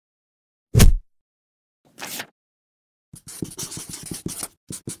Hey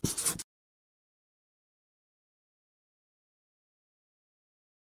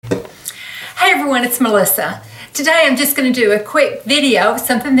everyone, it's Melissa. Today I'm just going to do a quick video of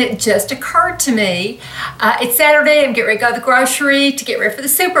something that just occurred to me. It's Saturday, I'm getting ready to go to the grocery to get ready for the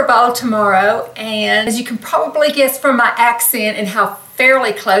Super Bowl tomorrow, and as you can probably guess from my accent and how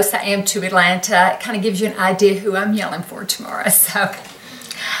fairly close I am to Atlanta, it kind of gives you an idea who I'm yelling for tomorrow.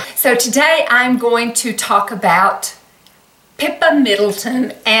 So today I'm going to talk about Pippa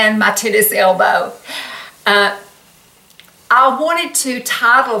Middleton and my tennis elbow. I wanted to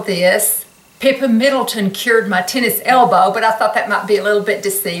title this Pippa Middleton Cured My Tennis Elbow, but I thought that might be a little bit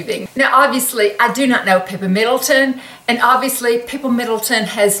deceiving. Now obviously I do not know Pippa Middleton, and obviously Pippa Middleton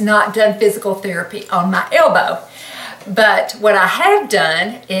has not done physical therapy on my elbow. But what I have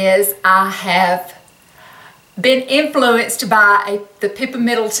done is I have been influenced by the Pippa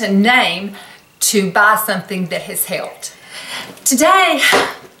Middleton name to buy something that has helped. Today,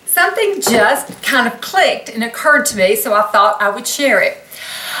 something just kind of clicked and occurred to me, so I thought I would share it.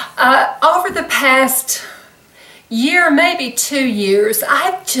 Over the past year, maybe 2 years, I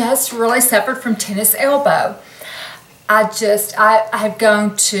have just really suffered from tennis elbow. I have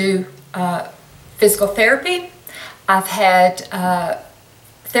gone to physical therapy. I've had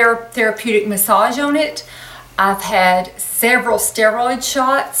therapeutic massage on it. I've had several steroid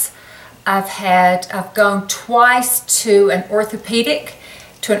shots. I've gone twice to an orthopedic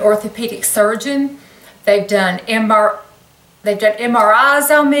surgeon. They've done MRIs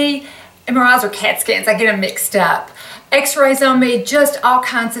on me. MRIs or CAT scans, I get them mixed up. X-rays on me, just all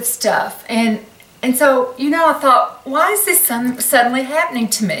kinds of stuff. And so, you know, I thought, why is this suddenly happening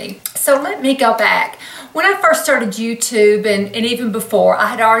to me? So let me go back. When I first started YouTube, and even before, I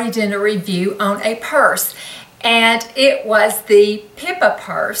had already done a review on a purse. And it was the Pippa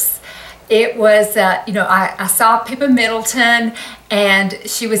purse. It was, you know, I saw Pippa Middleton, and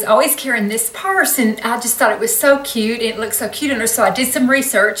she was always carrying this purse, and I just thought it was so cute, and it looked so cute on her. So I did some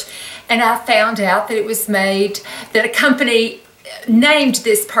research, and I found out that it was made, that a company named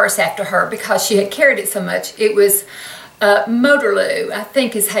this purse after her because she had carried it so much. It was Motorloo, I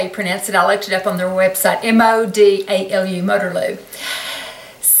think is how you pronounce it. I looked it up on their website, M-O-D-A-L-U, Motorloo.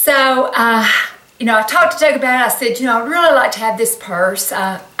 So, you know, I talked to Doug about it. I said, you know, I'd really like to have this purse.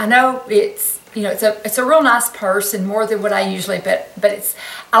 I know it's, you know, it's a real nice purse and more than what I usually, but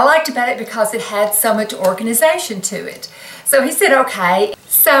I liked about it because it had so much organization to it. So he said, okay.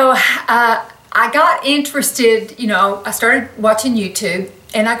 So I got interested, you know, I started watching YouTube,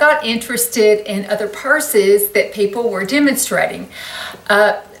 and I got interested in other purses that people were demonstrating.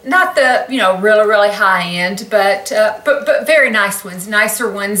 Not the, you know, really high end, but very nice ones, nicer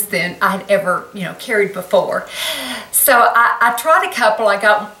ones than I had ever, you know, carried before. So I tried a couple.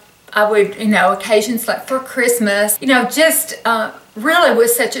 I would, you know, occasions like for Christmas, you know, just really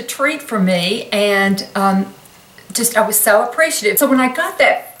was such a treat for me, and just I was so appreciative. So when I got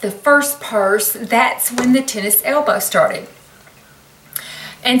the first purse, that's when the tennis elbow started.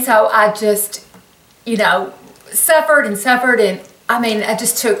 And so I just, you know, suffered, and I mean,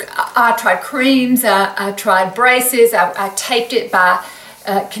 I tried creams, I tried braces, I taped it by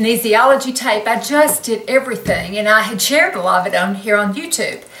kinesiology tape. I just did everything, and I had shared a lot of it here on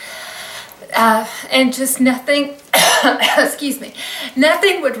YouTube. And just nothing, excuse me,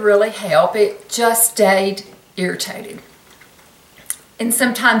 nothing would really help. It just stayed irritated. And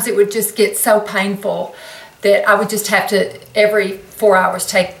sometimes it would just get so painful that I would just have to, every 4 hours,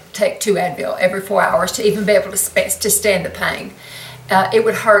 take 2 Advil every 4 hours to even be able to stand the pain. It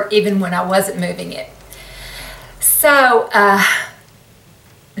would hurt even when I wasn't moving it. So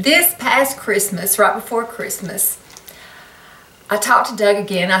this past Christmas, right before Christmas, I talked to Doug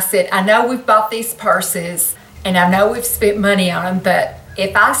again. I said, I know we've bought these purses, and I know we've spent money on them, but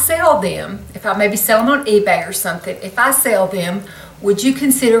if I sell them, if I maybe sell them on eBay or something, if I sell them, would you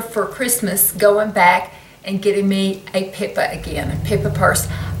consider for Christmas going back and getting me a Pippa again, a Pippa purse?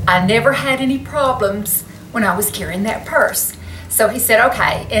 I never had any problems when I was carrying that purse. So he said,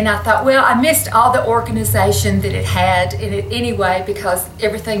 okay. And I thought, well, I missed all the organization that it had in it anyway, because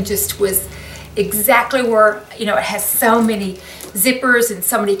everything just was exactly where, you know, it has so many zippers and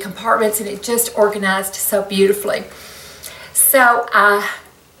so many compartments, and it just organized so beautifully. So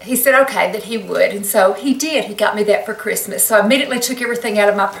he said, okay, that he would. And so he did. He got me that for Christmas. So I immediately took everything out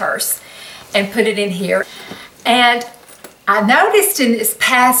of my purse and put it in here. And I noticed in this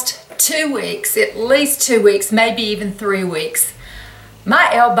past 2 weeks, at least 2 weeks, maybe even 3 weeks,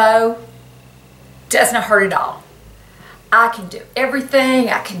 my elbow doesn't hurt at all. I can do everything.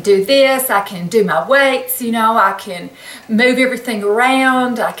 I can do this. I can do my weights, you know, I can move everything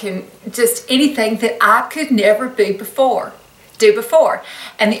around. I can just anything that I could never do before.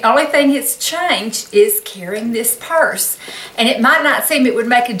 And the only thing that's changed is carrying this purse. And it might not seem it would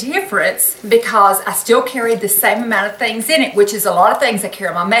make a difference because I still carry the same amount of things in it, which is a lot of things. I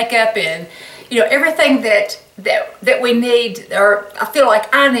carry my makeup and, you know, everything that we need, or I feel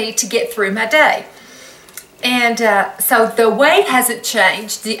like I need to get through my day. And so the weight hasn't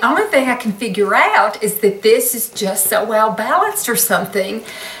changed. The only thing I can figure out is that this is just so well balanced or something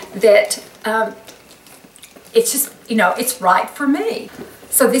that it's just, you know, it's right for me.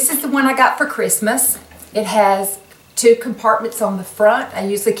 So this is the one I got for Christmas. It has 2 compartments on the front. I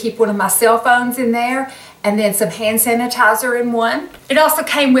usually keep one of my cell phones in there and then some hand sanitizer in one. It also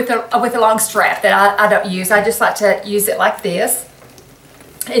came with a long strap that I don't use. I just like to use it like this.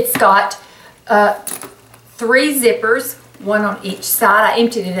 It's got 3 zippers, one on each side. I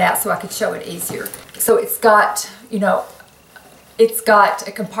emptied it out so I could show it easier. So it's got, you know, it's got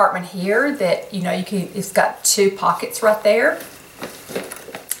a compartment here that, you know, it's got 2 pockets right there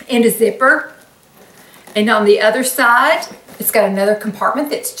and a zipper. And on the other side, it's got another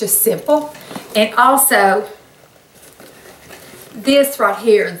compartment that's just simple. And also, this right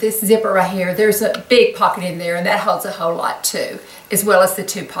here, this zipper right here, there's a big pocket in there and that holds a whole lot too, as well as the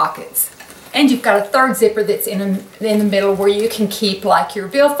 2 pockets. And you've got a 3rd zipper that's in the middle where you can keep like your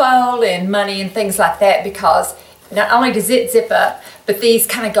billfold and money and things like that, because not only does it zip up, but these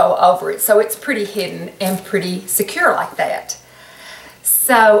kind of go over it. So it's pretty hidden and pretty secure like that.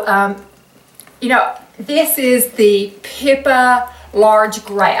 So, you know, this is the Pippa Large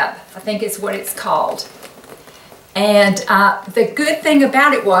Grab. I think is what it's called. And the good thing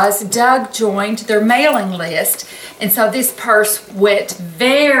about it was Doug joined their mailing list, and so this purse went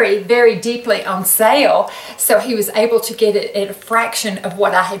very, very deeply on sale. So he was able to get it at a fraction of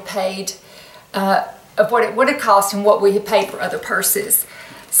what I had paid, of what it would have cost and what we had paid for other purses.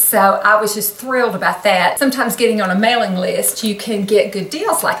 So I was just thrilled about that. Sometimes getting on a mailing list, you can get good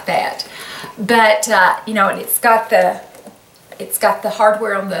deals like that. But you know, and it's got the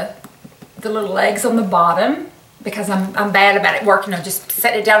hardware on the little legs on the bottom, because I'm bad about it working. I just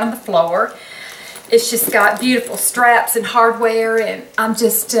set it down on the floor. It's just got beautiful straps and hardware, and I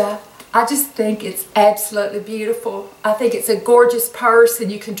just think it's absolutely beautiful. I think it's a gorgeous purse,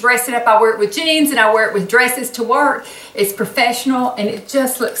 and you can dress it up. I wear it with jeans and I wear it with dresses to work. It's professional and it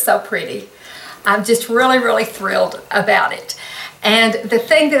just looks so pretty. I'm just really, really thrilled about it. And the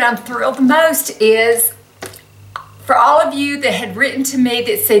thing that I'm thrilled the most is for all of you that had written to me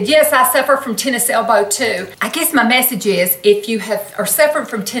that said, yes, I suffer from tennis elbow too. I guess my message is, if you are suffering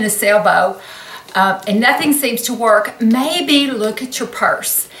from tennis elbow and nothing seems to work, maybe look at your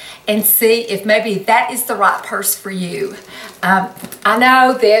purse and see if maybe that is the right purse for you. I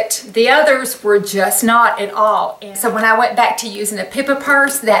know that the others were just not at all. And so when I went back to using a Pippa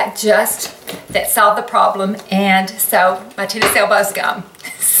purse, that solved the problem, and so my tennis elbow's gone.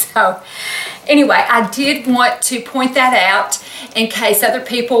 So anyway, I did want to point that out in case other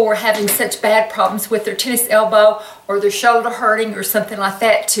people were having such bad problems with their tennis elbow or their shoulder hurting or something like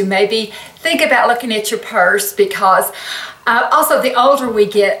that, to maybe think about looking at your purse, because also the older we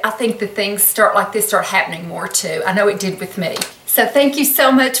get, I think the things like this start happening more too. I know it did with me. So thank you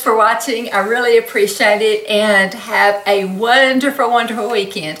so much for watching. I really appreciate it, and have a wonderful, wonderful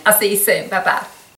weekend. I'll see you soon. Bye-bye.